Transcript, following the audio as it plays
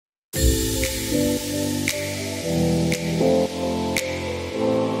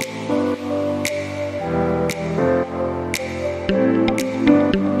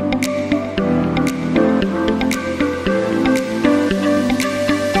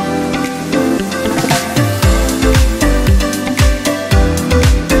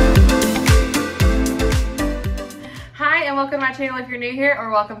if you're new here,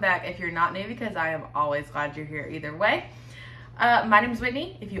 or welcome back if you're not new, because I am always glad you're here either way. My name is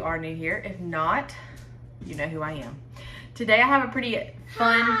Whitney, if you are new here. If not, you know who I am. Today I have a pretty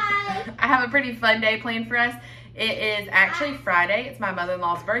fun day planned for us. It is actually Friday. It's my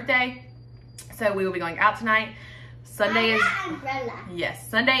mother-in-law's birthday, so we will be going out tonight. Sunday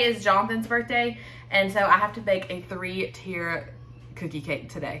is Jonathan's birthday, and so I have to bake a 3-tier cookie cake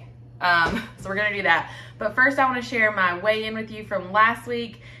today. So we're gonna do that. But first I wanna share my weigh-in with you from last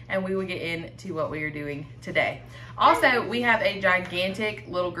week, and we will get into what we are doing today. Also, we have a gigantic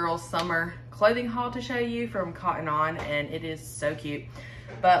little girl summer clothing haul to show you from Cotton On, and it is so cute.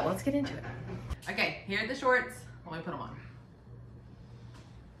 But let's get into it. Okay, here are the shorts. Let me put them on.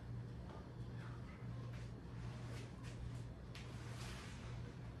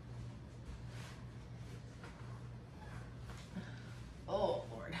 Oh,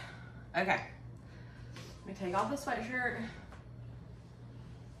 Lord. Okay. Let me take off the sweatshirt.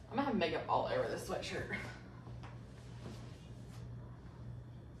 I'm gonna have makeup all over this sweatshirt.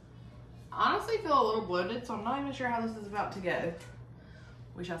 I honestly feel a little bloated, so I'm not even sure how this is about to go.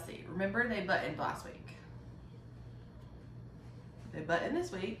 We shall see. Remember, they buttoned last week. They buttoned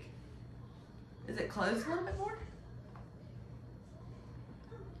this week. Is it closed a little bit more?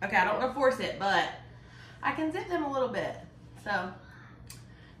 Okay, I don't want to force it, but I can zip them a little bit. So,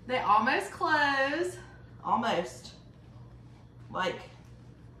 they almost close. Almost. Like,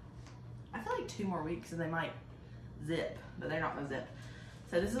 I feel like 2 more weeks and they might zip, but they're not gonna zip.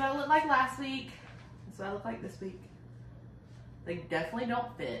 So this is what I looked like last week. This is what I look like this week. They definitely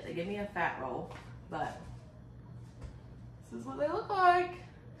don't fit. They give me a fat roll, but this is what they look like.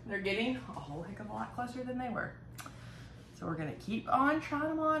 They're getting a whole heck of a lot closer than they were. So we're gonna keep on trying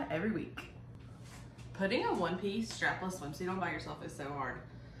them on every week. Putting a one-piece strapless swimsuit on by yourself is so hard.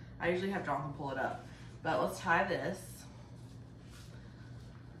 I usually have Jonathan pull it up, but let's tie this.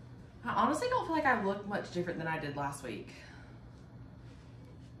 I honestly don't feel like I look much different than I did last week.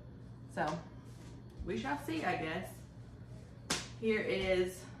 So, we shall see, I guess. Here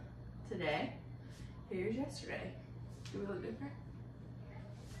is today. Here's yesterday. Do we look different?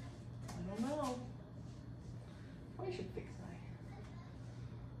 I don't know. Probably should fix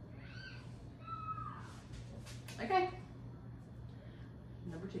my... Okay.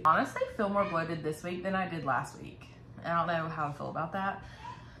 Number 2. Honestly, I feel more bloated this week than I did last week. I don't know how I feel about that,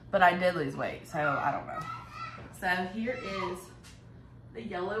 but I did lose weight, so I don't know. So here is the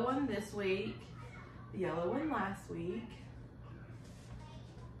yellow one this week, the yellow one last week.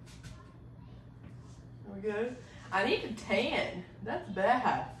 Are we good? I need to tan. That's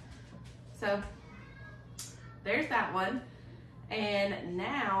bad. So there's that one. And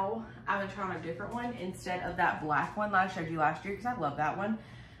now I'm gonna try on a different one instead of that black one that I showed you last year, because I love that one.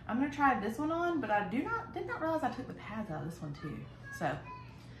 I'm gonna try this one on, but I did not realize I took the pads out of this one too. So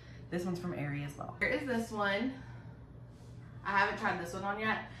this one's from Aerie as well. Here is this one. I haven't tried this one on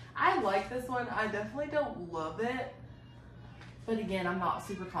yet. I like this one. I definitely don't love it. But again, I'm not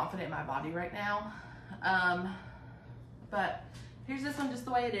super confident in my body right now. But here's this one just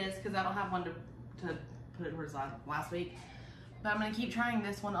the way it is, because I don't have one to put it towards last week. But I'm gonna keep trying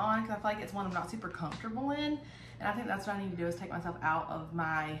this one on because I feel like it's one I'm not super comfortable in. And I think that's what I need to do, is take myself out of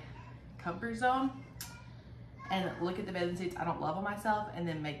my comfort zone and look at the bathing suits I don't love on myself and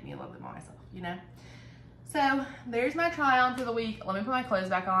then make me love them on myself, you know? So there's my try on for the week. Let me put my clothes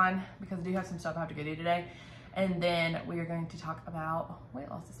back on because I do have some stuff I have to go do today. And then we are going to talk about weight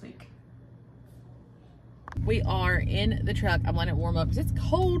loss this week. We are in the truck. I'm letting it warm up because it's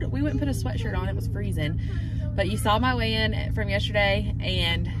cold. We went and put a sweatshirt on. It was freezing. But you saw my weigh-in from yesterday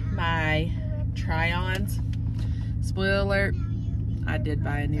and my try-ons. Spoiler alert, I did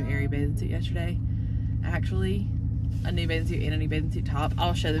buy a new Aerie bathing suit yesterday. Actually, a new bathing suit and a new bathing suit top.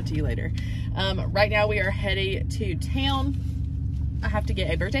 I'll show them to you later. Right now we are headed to town. I have to get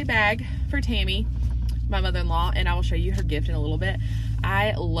a birthday bag for Tammy, my mother-in-law, and I will show you her gift in a little bit.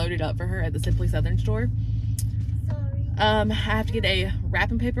 I loaded up for her at the Simply Southern store. I have to get a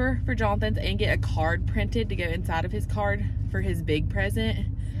wrapping paper for Jonathan's and get a card printed to go inside of his card for his big present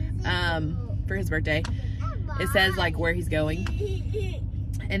for his birthday. It says like where he's going.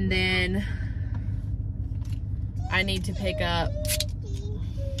 And then I need to pick up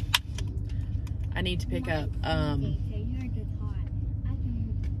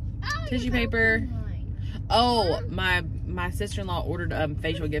tissue paper. Oh, my sister-in-law ordered a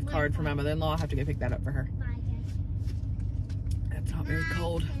facial gift card for my mother-in-law. I have to go pick that up for her. It's not very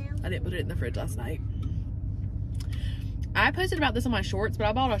cold. I didn't put it in the fridge last night. I posted about this on my shorts, but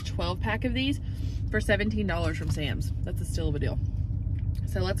I bought a 12-pack of these for $17 from Sam's. That's still a deal.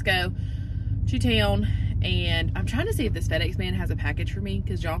 So let's go to town And I'm trying to see if this FedEx man has a package for me,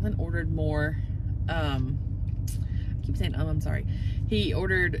 because Jonathan ordered more, I keep saying I'm sorry. He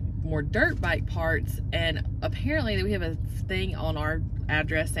ordered more dirt bike parts, and apparently we have a thing on our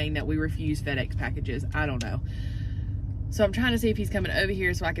address saying that we refuse FedEx packages. I don't know. So I'm trying to see if he's coming over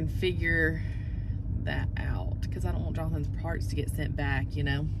here so I can figure that out, because I don't want Jonathan's parts to get sent back, you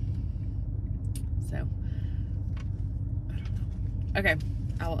know? So, I don't know. Okay,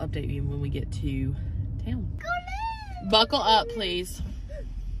 I will update you when we get to town. Buckle up, please.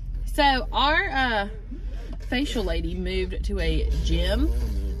 So our facial lady moved to a gym.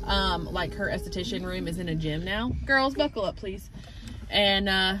 Like her esthetician room is in a gym now. Girls, buckle up, please. And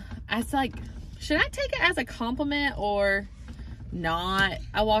I was like, should I take it as a compliment or not?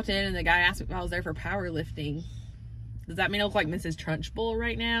 I walked in and the guy asked me if I was there for powerlifting. Does that mean I look like Mrs. Trunchbull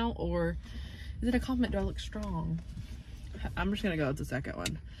right now, or is it a compliment? Do I look strong? I'm just gonna go with the second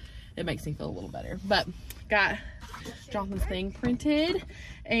one. It makes me feel a little better. But got Jonathan's thing printed,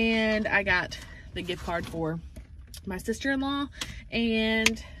 and I got the gift card for my sister-in-law,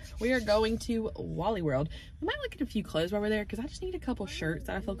 and we are going to Wally World. We might look at a few clothes while we're there, because I just need a couple shirts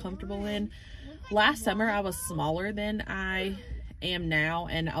that I feel comfortable in. Last summer I was smaller than I am now,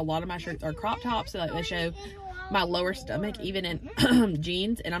 and a lot of my shirts are crop tops, so like they show my lower stomach even in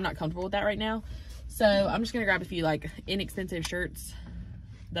jeans, and I'm not comfortable with that right now. So I'm just gonna grab a few like inexpensive shirts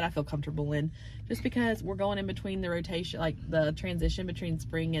that I feel comfortable in, just because we're going in between the rotation, like the transition between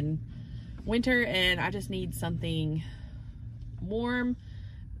spring and winter, and I just need something warm,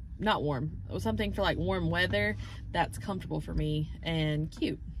 not warm, something for like warm weather that's comfortable for me and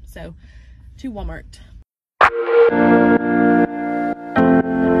cute. So to Walmart.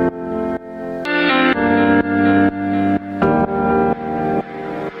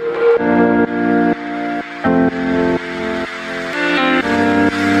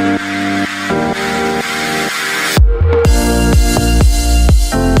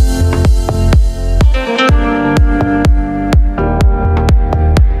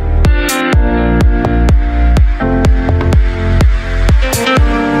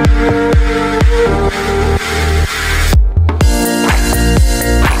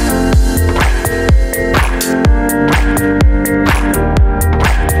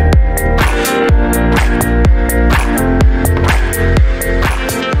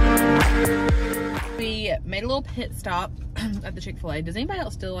 Pit stop at the Chick-fil-A. Does anybody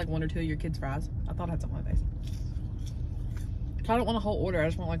else still like 1 or 2 of your kids' fries? I thought I had something on my face. I don't want a whole order. I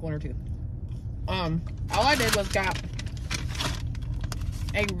just want like 1 or 2. All I did was got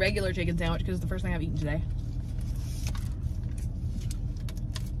a regular chicken sandwich because it's the first thing I've eaten today.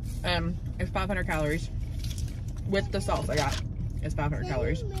 It's 500 calories. With the sauce I got, it's 500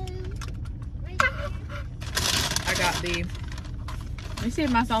 calories. I got the, let me see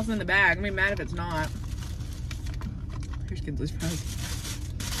if my sauce is in the bag. I'm gonna be mad if it's not. Here's Kinsley's fries.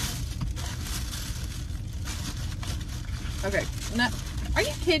 Okay, no, are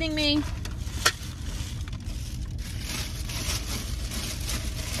you kidding me?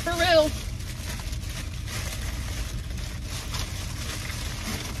 For real?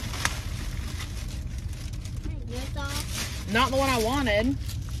 Not the one I wanted.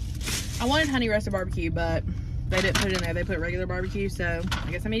 I wanted honey roasted barbecue, but they didn't put it in there. They put regular barbecue, so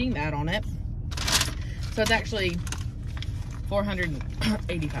I guess I'm eating that on it. So it's actually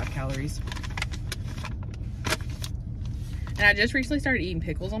 485 calories. And I just recently started eating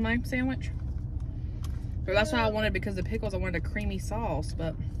pickles on my sandwich. So that's why I wanted, because the pickles, I wanted a creamy sauce,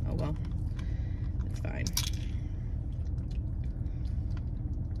 but oh well, it's fine.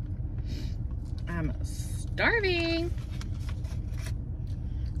 I'm starving.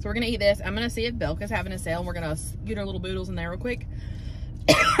 So we're gonna eat this. I'm gonna see if Belka's having a sale, and we're gonna get our little boodles in there real quick.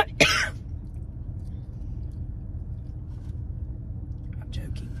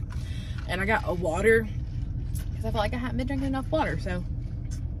 And I got a water because I felt like I hadn't been drinking enough water, so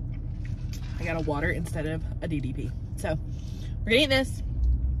I got a water instead of a DDP. So we're gonna eat this,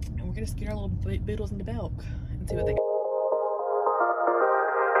 and we're gonna scoot our little boodles into Belk and see what they got.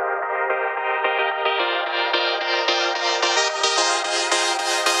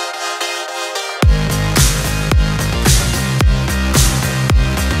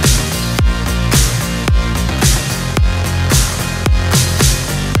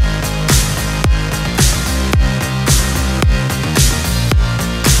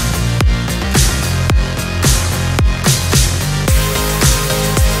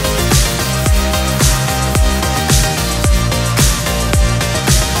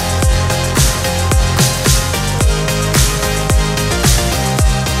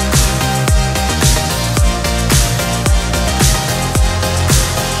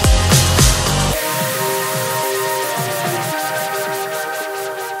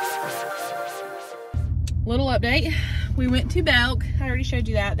 update. We went to Belk. I already showed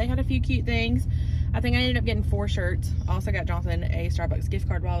you that. They had a few cute things. I think I ended up getting 4 shirts. Also got Jonathan a Starbucks gift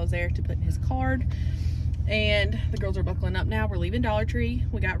card while I was there to put in his card. And the girls are buckling up now. We're leaving Dollar Tree.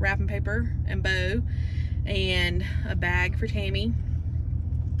 We got wrapping paper and bow and a bag for Tammy.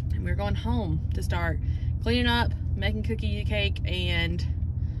 And we're going home to start cleaning up, making cookie cake, and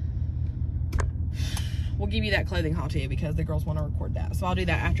we'll give you that clothing haul too because the girls want to record that. So I'll do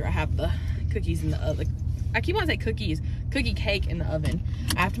that after I have the cookies in the oven. I keep wanting to say cookies, cookie cake in the oven.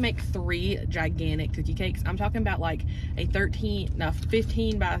 I have to make 3 gigantic cookie cakes. I'm talking about like a 15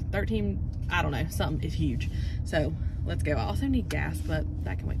 by 13, I don't know, something is huge. So let's go. I also need gas, but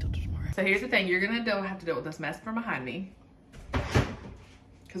that can wait till tomorrow. So here's the thing, you're gonna have to deal with this mess from behind me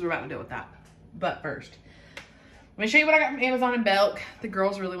because we're about to deal with that. But first, let me show you what I got from Amazon and Belk. The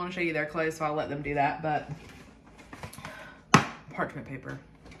girls really want to show you their clothes, so I'll let them do that, but parchment paper.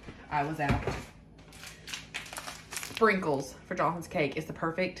 I was out. Sprinkles for Jonathan's cake is the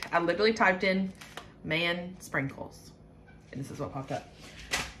perfect. I literally typed in man sprinkles, and this is what popped up.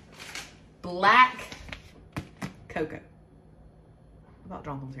 Black cocoa. About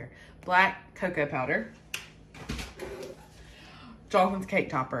Jonathan's here. Black cocoa powder. Jonathan's cake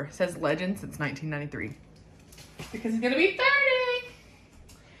topper. It says legend since 1993. Because he's gonna be 30.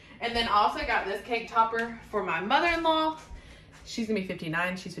 And then also got this cake topper for my mother-in-law. She's gonna be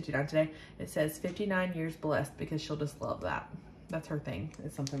 59. She's 59 today. It says 59 years blessed because she'll just love that. That's her thing.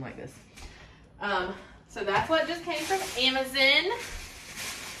 It's something like this. So that's what just came from Amazon.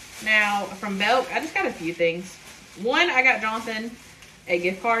 Now from Belk, I just got a few things. One, I got Jonathan a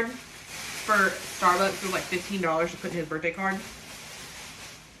gift card for Starbucks. It was like $15 to put in his birthday card.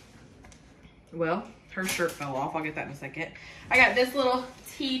 Well, her shirt fell off. I'll get that in a second. I got this little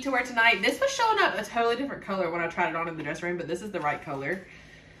tee to wear tonight. This was showing up a totally different color when I tried it on in the dressing room, but this is the right color.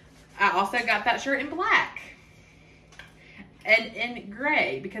 I also got that shirt in black and in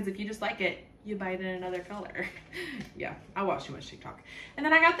gray because if you just like it, you buy it in another color. Yeah, I watch too much TikTok. And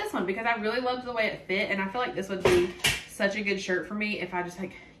then I got this one because I really loved the way it fit, and I feel like this would be such a good shirt for me if I just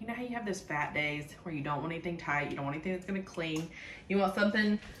like, you know how you have those fat days where you don't want anything tight, you don't want anything that's gonna cling, you want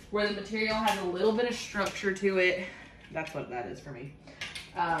something where the material has a little bit of structure to it. That's what that is for me.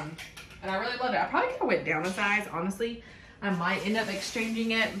 And I really love it. I probably could have went down a size, honestly. I might end up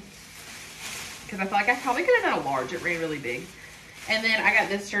exchanging it because I feel like I probably could have done a large. It ran really big. And then I got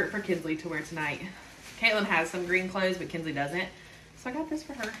this shirt for Kinsley to wear tonight. Caitlin has some green clothes, but Kinsley doesn't. So I got this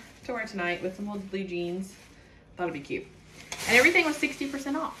for her to wear tonight with some little blue jeans. Thought it'd be cute. And everything was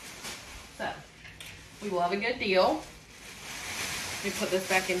 60% off. So we love a good deal. Let me put this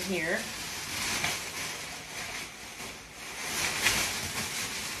back in here.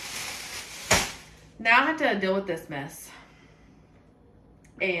 Now I have to deal with this mess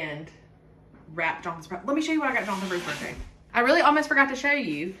and wrap Jonathan's present. Let me show you what I got Jonathan for his birthday. I really almost forgot to show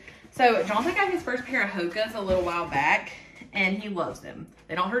you. So Jonathan got his first pair of Hokas a little while back, and he loves them.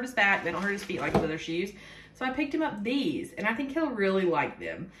 They don't hurt his back, they don't hurt his feet like leather shoes. So I picked him up these, and I think he'll really like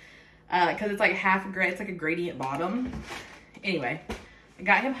them because it's like it's like a gradient bottom. Anyway, I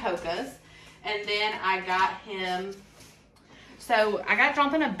got him Hokas, and then I got him. So I got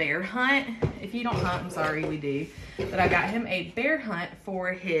Jonathan a bear hunt. If you don't hunt, I'm sorry, we do. But I got him a bear hunt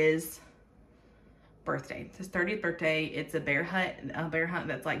for his birthday. It's his 30th birthday. It's a bear hunt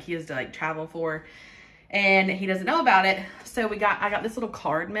that's like he has to like travel for, and he doesn't know about it. So I got this little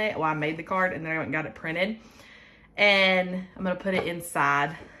card made. Well, I made the card and then I went and got it printed, and I'm gonna put it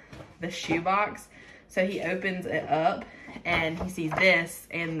inside the shoe box. So he opens it up and he sees this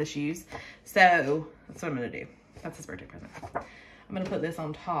and the shoes. So that's what I'm gonna do. That's his birthday present. I'm gonna put this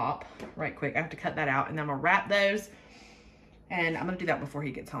on top right quick. I have to cut that out, and then I'm gonna wrap those, and I'm gonna do that before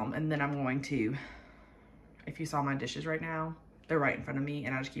he gets home. And then I'm going to, if you saw my dishes right now, they're right in front of me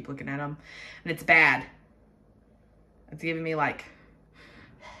and I just keep looking at them and it's bad. It's giving me like,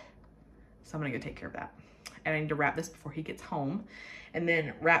 so I'm gonna go take care of that. And I need to wrap this before he gets home and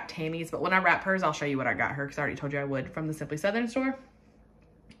then wrap Tammy's. But when I wrap hers, I'll show you what I got her because I already told you I would from the Simply Southern store.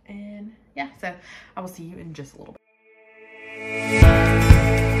 And yeah, so I will see you in just a little bit.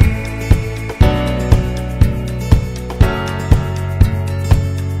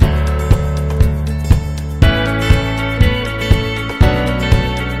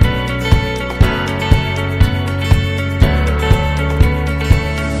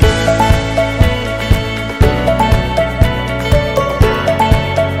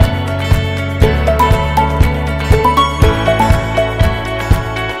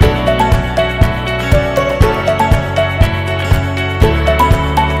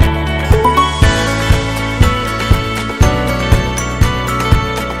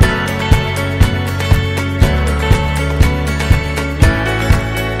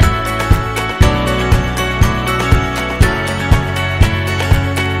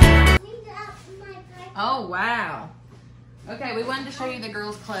 show you the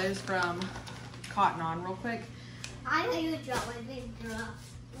girls' clothes from Cotton On real quick. I know you drop my big drop.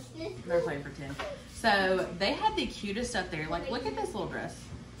 They're playing pretend. So they had the cutest stuff there. Like, look at this little dress.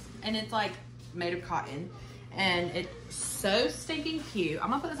 And it's like made of cotton. And it's so stinking cute.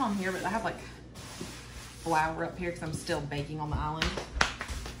 I'm gonna put this on here, but I have like flour up here because I'm still baking on the island.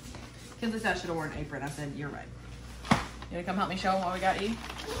 Kinsley said I should have worn an apron. I said, you're right. You wanna come help me show them what we got you?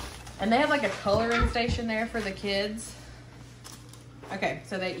 And they have like a coloring station there for the kids. Okay,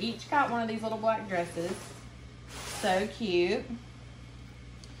 so they each got one of these little black dresses. So cute.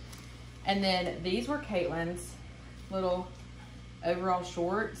 And then these were Caitlin's little overall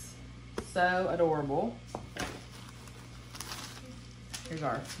shorts. So adorable. Here's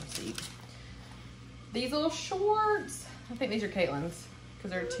our receipt. These little shorts, I think these are Caitlin's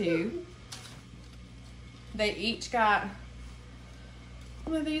because there are two. They each got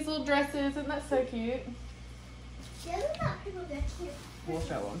one of these little dresses. Isn't that so cute? We'll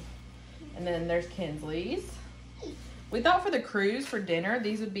show them. And then there's Kinsley's. We thought for the cruise for dinner,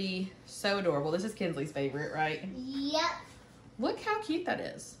 these would be so adorable. This is Kinsley's favorite, right? Yep. Look how cute that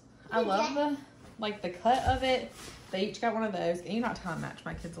is. I love the, like, the cut of it. They each got one of those. And you not time match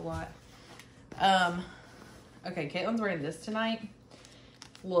my kids a lot. Okay, Caitlin's wearing this tonight.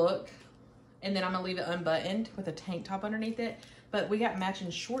 Look. And then I'm going to leave it unbuttoned with a tank top underneath it. But we got matching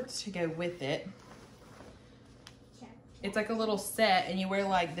shorts to go with it. It's like a little set, and you wear,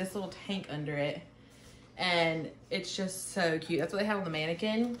 like, this little tank under it. And it's just so cute. That's what they have on the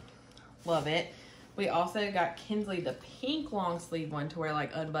mannequin. Love it. We also got Kinsley the pink long sleeve one to wear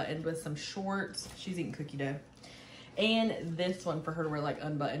like unbuttoned with some shorts. She's eating cookie dough. And this one for her to wear like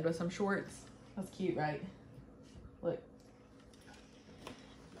unbuttoned with some shorts. That's cute, right? Look.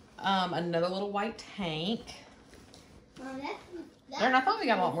 Another little white tank. And I thought we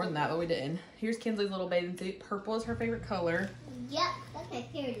got a lot more than that, but we didn't. Here's Kinsley's little bathing suit. Purple is her favorite color. Yep, that's my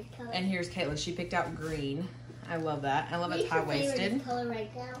favorite color. And here's Caitlin. She picked out green. I love that. I love it's high-waisted. Favorite color right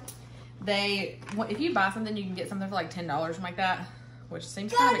now. If you buy something, you can get something for like $10 or something like that, which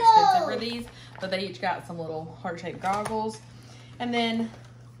seems kind of expensive for these. But they each got some little heart-shaped goggles. And then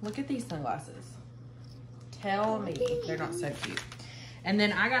look at these sunglasses. Tell me they're not so cute. And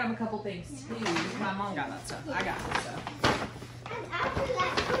then I got them a couple things too. My mom got that stuff. I got this stuff.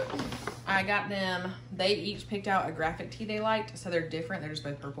 I got them, they each picked out a graphic tee they liked, so they're different. They're just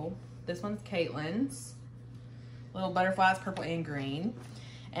both purple. This one's Caitlin's. Little butterflies, purple and green.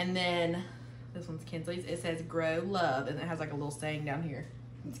 And then this one's Kinsley's. It says grow love, and it has like a little saying down here.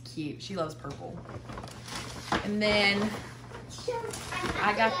 It's cute. She loves purple. And then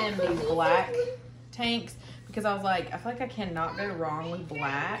I got them these black tanks because I was like, I feel like I cannot go wrong with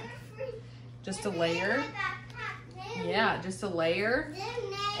black. Just a layer. Yeah, just a layer.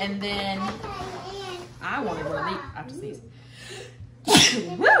 And then I wanted one of these. I have to sneeze.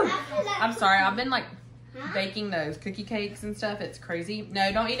 Woo! I'm sorry. I've been like baking those cookie cakes and stuff. It's crazy.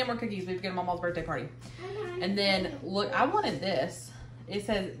 No, don't eat any more cookies. We have to go to Mama's birthday party. And then look, I wanted this. It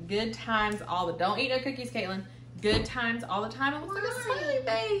says good times all the. Don't eat no cookies, Caitlin. Good times all the time. It looks like a smiley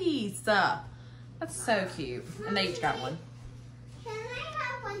face. That's so cute. And they each got one. Can I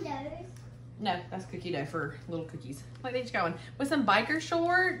have one of those? No, that's cookie dough for little cookies. Like they each got one. With some biker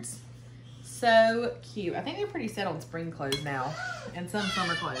shorts. So cute. I think they're pretty set on spring clothes now. And some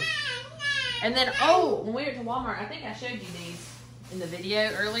summer clothes. And then, oh, when we went to Walmart, I think I showed you these in the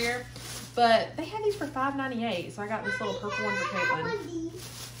video earlier. But they had these for $5.98. So I got this little purple one for Caitlin.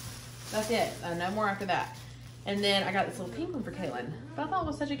 That's it. No more after that. And then I got this little pink one for Caitlin. But I thought it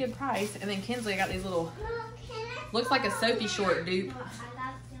was such a good price. And then Kinsley got these little, looks like a Sophie short dupe.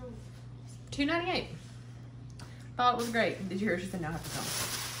 $2.98. Thought it was great. Did you hear? She said no, I have to tell.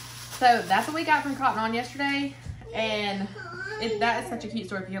 So that's what we got from Cotton On yesterday. And that is such a cute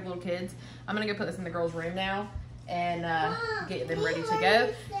store if you have little kids. I'm going to go put this in the girls' room now and get them ready to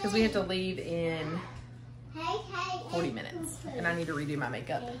go because we have to leave in 40 minutes. And I need to redo my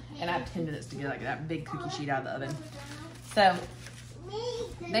makeup. And I have 10 minutes to get like that big cookie sheet out of the oven. So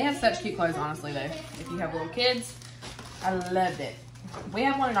they have such cute clothes, honestly, though. If you have little kids, I loved it. We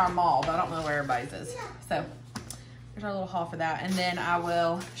have one in our mall, but I don't know where everybody's is. So there's our little haul for that. And then I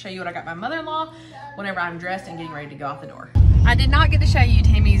will show you what I got my mother-in-law whenever I'm dressed and getting ready to go out the door. I did not get to show you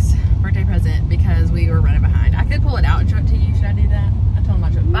Tammy's birthday present because we were running behind. I could pull it out and show it to you. Should I do that? I told him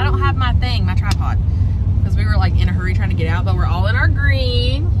I should. But I don't have my thing, my tripod. Because we were like in a hurry trying to get out. But we're all in our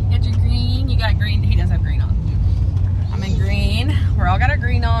green. You got your green. You got green. He does have green on. I'm in green. We're all got our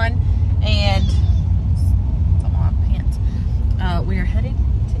green on. And some on my pants. We are heading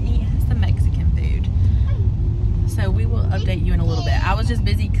to eat some Mexican food. So we will update you in a little bit. I was just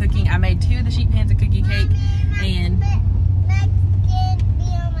busy cooking. I made 2 of the sheet pans of cookie cake and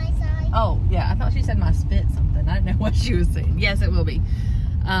Oh, yeah, I thought she said my spit something. I didn't know what she was saying. Yes, it will be.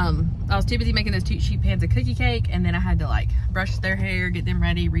 I was too busy making those 2 sheet pans of cookie cake, and then I had to like brush their hair, get them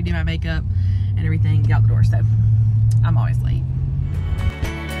ready, redo my makeup and everything, get out the door. So I'm always late.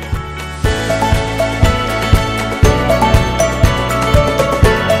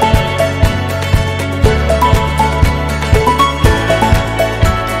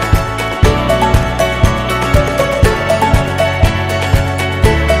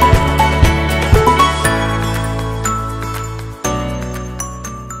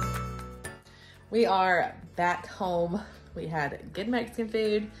 We are back home. We had good Mexican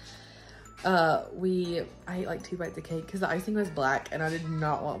food. I ate like 2 bites of cake because the icing was black and I did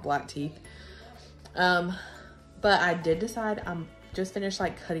not want black teeth. But I did decide, I'm just finished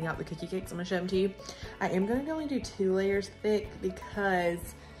like cutting out the cookie cakes. I'm gonna show them to you. I am going to only do 2 layers thick because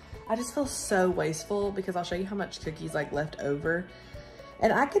I just feel so wasteful, because I'll show you how much cookies like left over.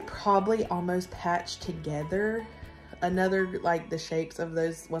 And I could probably almost patch together another, like the shapes of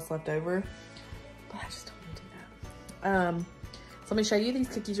those, what's left over. But I just don't want to do that. So let me show you these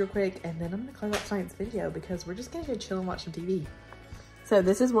cookies real quick, and then I'm gonna close out tonight's video because we're just gonna go chill and watch some TV. So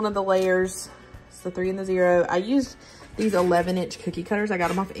this is one of the layers. It's the 3 and the 0. I used these 11-inch cookie cutters. I got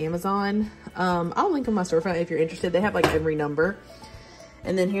them off Amazon. I'll link on my storefront if you're interested. They have like every number.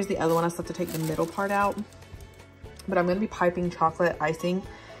 And then here's the other one. I still have to take the middle part out. But I'm gonna be piping chocolate icing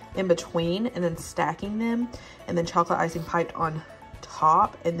in between and then stacking them, and then chocolate icing piped on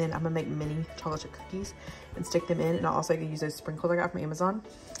top, and then I'm gonna make mini chocolate chip cookies and stick them in. And I'll also use those sprinkles I got from Amazon.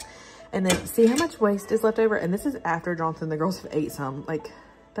 And then see how much waste is left over. And this is after Jonathan, the girls have ate some. Like,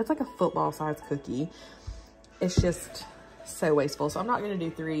 that's like a football sized cookie. It's just so wasteful. So I'm not gonna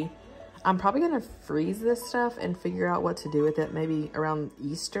do 3. I'm probably gonna freeze this stuff and figure out what to do with it. Maybe around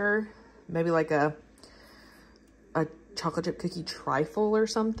Easter, maybe like a chocolate chip cookie trifle or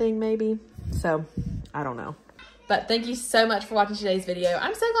something maybe. So I don't know. But thank you so much for watching today's video.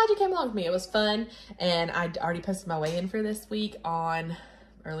 I'm so glad you came along with me. It was fun. And I already posted my weigh-in for this week on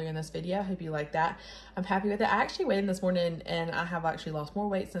earlier in this video. I hope you like that. I'm happy with it. I actually weighed in this morning and I have actually lost more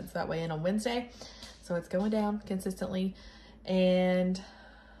weight since that weigh-in on Wednesday. So it's going down consistently. And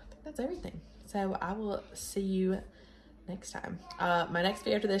I think that's everything. So I will see you next time. My next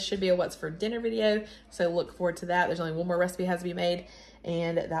video after this should be a what's for dinner video. So look forward to that. There's only one more recipe has to be made,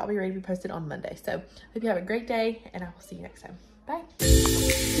 and that will be ready to be posted on Monday. So hope you have a great day, and I will see you next time.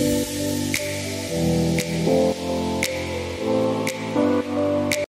 Bye.